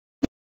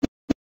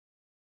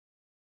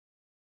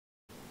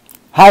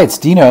Hi, it's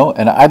Dino,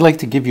 and I'd like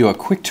to give you a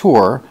quick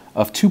tour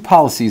of two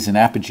policies in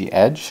Apigee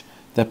Edge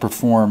that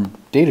perform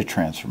data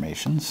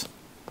transformations.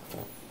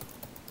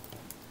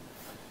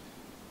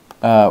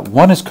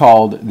 One is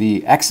called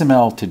the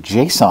XML to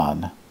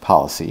JSON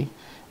policy,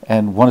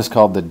 and one is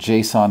called the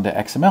JSON to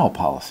XML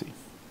policy.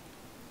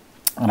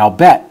 And I'll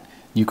bet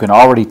you can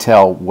already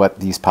tell what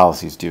these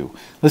policies do.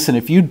 Listen,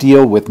 if you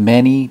deal with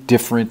many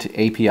different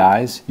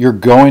APIs, you're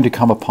going to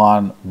come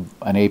upon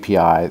an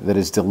API that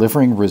is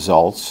delivering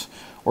results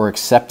or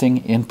accepting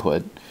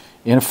input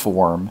in a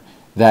form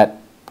that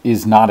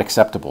is not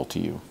acceptable to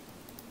you.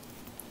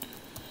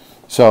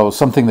 So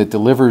something that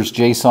delivers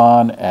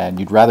JSON and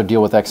you'd rather deal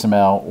with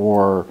XML,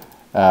 or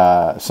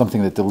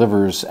something that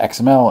delivers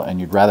XML and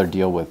you'd rather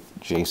deal with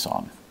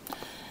JSON.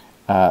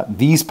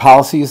 These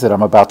policies that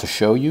I'm about to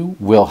show you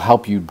will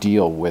help you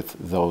deal with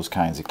those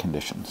kinds of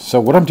conditions. So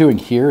what I'm doing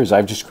here is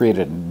I've just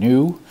created a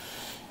new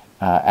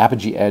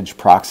Apigee Edge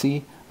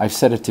proxy. I've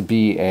set it to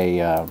be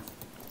a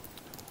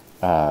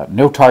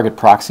no target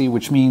proxy,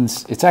 which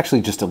means it's actually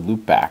just a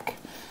loopback.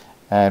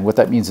 And what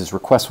that means is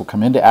requests will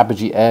come into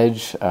Apigee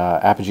Edge.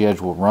 Apigee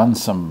Edge will run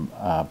some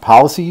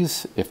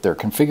policies if they're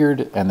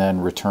configured and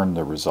then return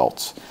the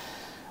results.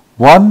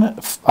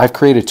 I've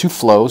created two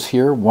flows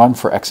here, one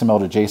for XML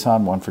to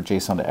JSON, one for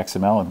JSON to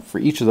XML. And for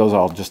each of those,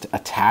 I'll just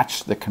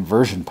attach the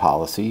conversion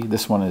policy.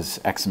 This one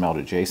is XML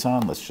to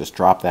JSON. Let's just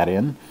drop that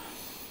in.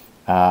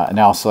 And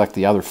now I'll select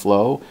the other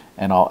flow,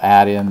 and I'll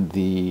add in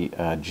the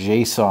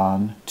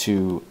JSON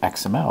to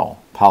XML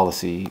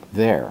policy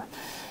there.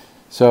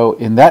 So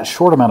in that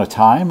short amount of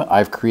time,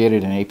 I've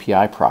created an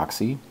API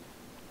proxy,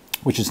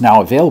 which is now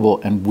available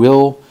and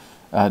will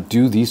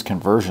do these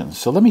conversions.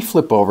 So let me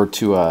flip over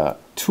to a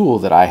tool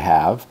that I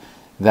have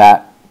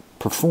that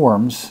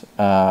performs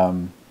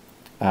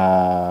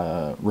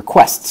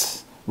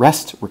requests,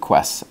 REST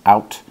requests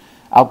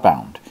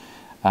outbound.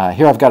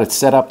 Here I've got it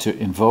set up to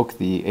invoke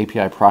the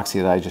API proxy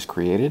that I just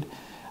created.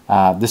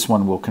 This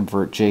one will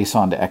convert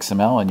JSON to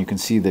XML, and you can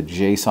see the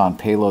JSON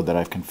payload that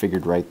I've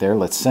configured right there.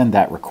 Let's send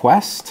that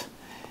request,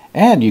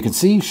 and you can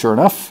see, sure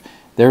enough,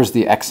 there's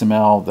the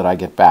XML that I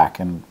get back.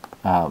 And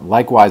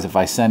likewise, if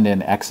I send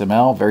in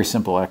XML, very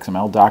simple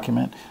XML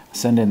document,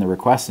 send in the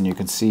request, and you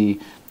can see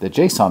the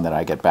JSON that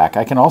I get back.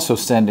 I can also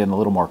send in a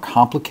little more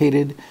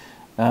complicated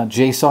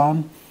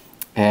JSON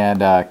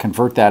and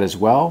convert that as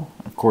well.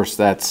 Of course,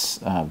 that's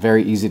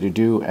very easy to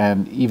do,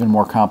 and even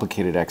more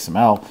complicated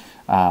XML,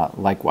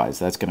 likewise,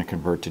 that's going to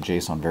convert to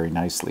JSON very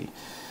nicely.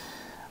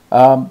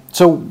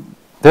 So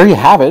there you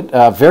have it,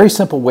 a very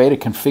simple way to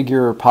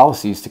configure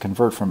policies to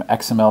convert from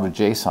XML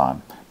to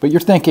JSON. But you're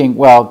thinking,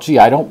 well, gee,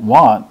 I don't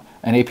want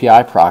an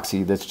API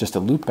proxy that's just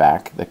a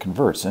loopback that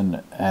converts,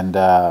 and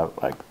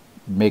like,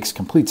 makes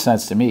complete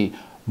sense to me.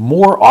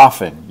 More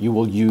often, you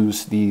will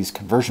use these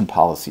conversion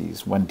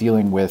policies when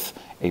dealing with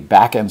a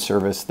back-end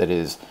service that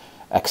is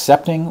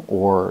accepting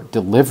or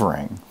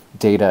delivering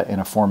data in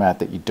a format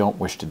that you don't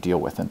wish to deal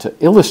with. And to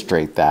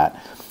illustrate that,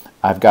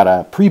 I've got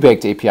a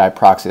pre-baked API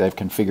proxy that I've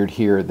configured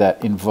here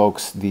that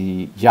invokes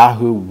the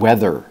Yahoo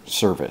weather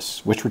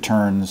service, which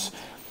returns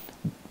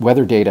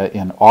weather data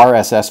in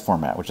RSS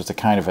format, which is a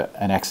kind of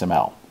an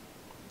XML,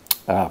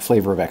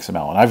 flavor of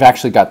XML. And I've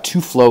actually got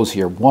two flows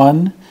here.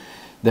 One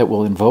that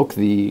will invoke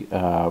the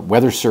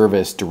weather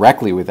service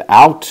directly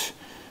without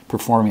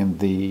performing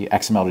the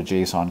XML to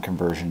JSON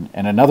conversion,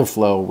 and another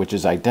flow which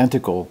is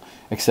identical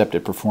except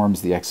it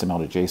performs the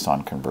XML to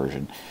JSON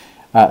conversion.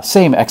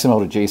 Same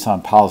XML to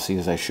JSON policy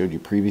as I showed you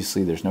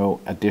previously. There's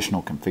no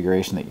additional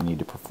configuration that you need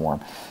to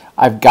perform.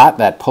 I've got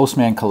that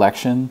Postman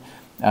collection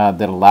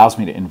that allows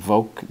me to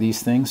invoke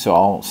these things, so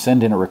I'll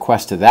send in a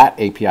request to that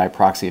API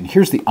proxy, and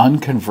here's the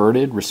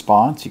unconverted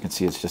response. You can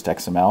see it's just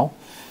XML.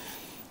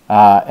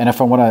 And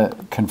if I want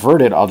to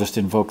convert it, I'll just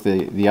invoke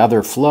the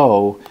other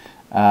flow,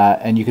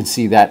 and you can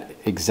see that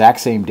exact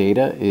same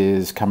data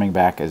is coming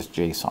back as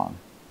JSON.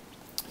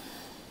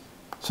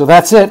 So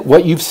that's it.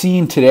 What you've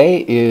seen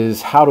today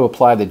is how to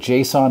apply the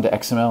JSON to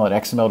XML and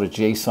XML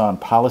to JSON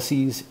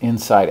policies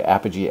inside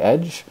Apigee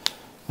Edge.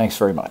 Thanks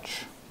very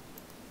much.